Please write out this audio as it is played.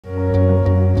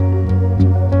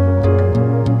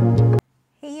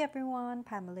everyone,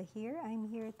 Pamela here. I'm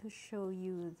here to show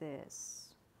you this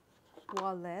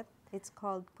wallet. It's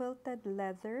called Quilted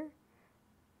Leather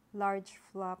Large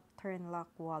Flap Turn Lock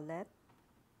Wallet,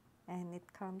 and it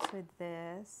comes with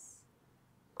this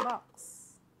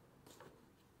box.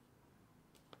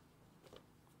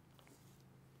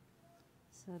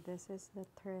 So this is the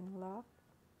turn lock,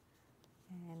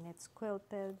 and it's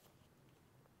quilted.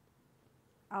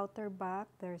 Outer back,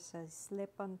 there's a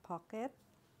slip-on pocket.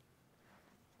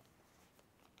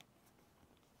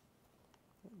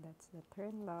 That's the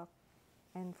turn lock.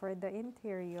 And for the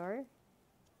interior,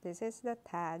 this is the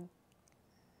tag.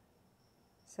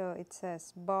 So it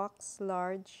says box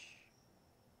large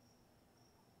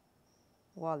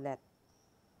wallet.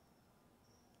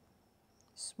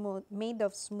 Smooth, made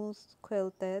of smooth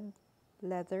quilted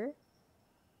leather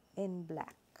in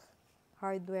black.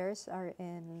 Hardwares are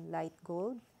in light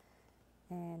gold,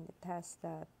 and it has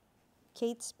the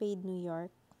Kate Spade, New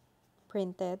York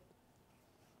printed.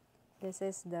 This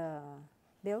is the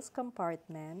bills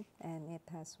compartment, and it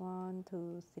has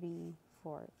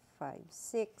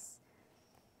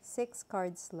 6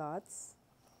 card slots,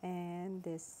 and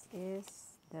this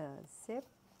is the zip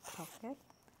pocket.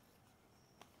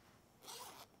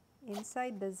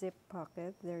 Inside the zip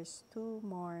pocket, there's 2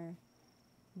 more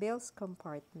bills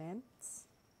compartments,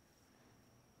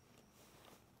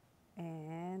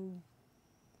 and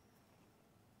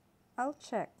I'll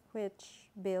check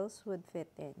which bills would fit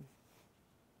in.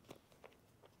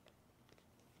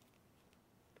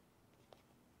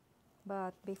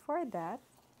 But before that,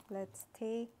 let's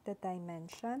take the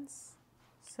dimensions.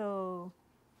 So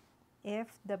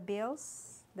if the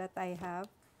bills that I have,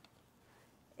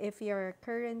 if your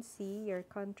currency, your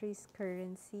country's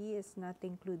currency is not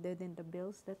included in the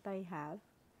bills that I have,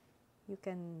 you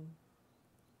can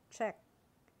check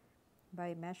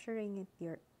by measuring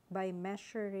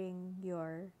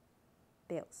your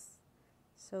bills.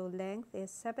 So length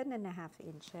is 7.5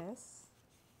 inches.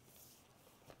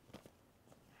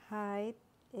 Height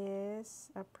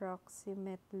is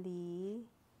approximately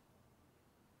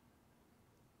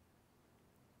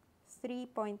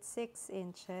 3.6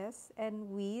 inches, and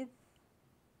width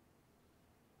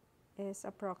is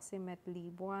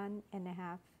approximately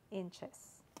 1.5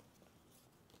 inches.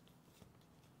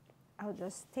 I'll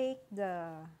just take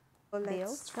the bills.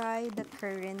 Let's try the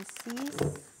currencies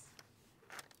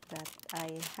that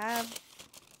I have.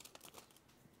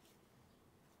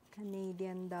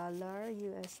 Canadian dollar,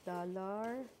 US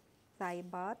dollar, Thai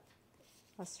baht,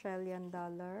 Australian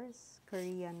dollars,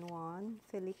 Korean won,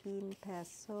 Philippine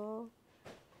peso,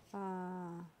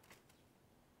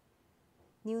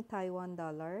 New Taiwan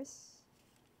dollars,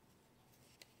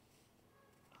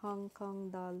 Hong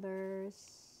Kong dollars,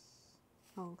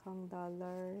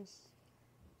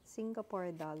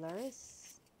 Singapore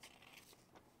dollars,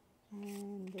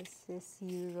 and this is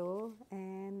euro,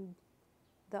 and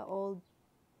the old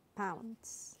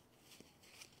pounds.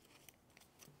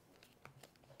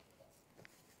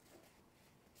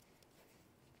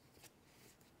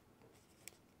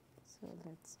 So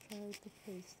let's try to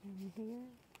place them here.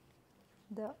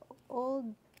 The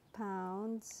old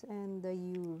pounds and the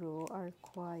euro are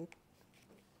quite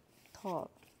tall.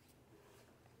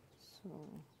 So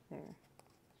there.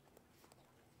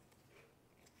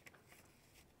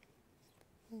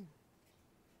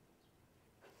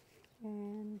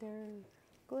 And they're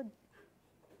good.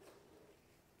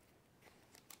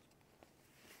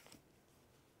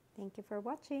 Thank you for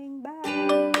watching.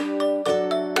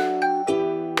 Bye.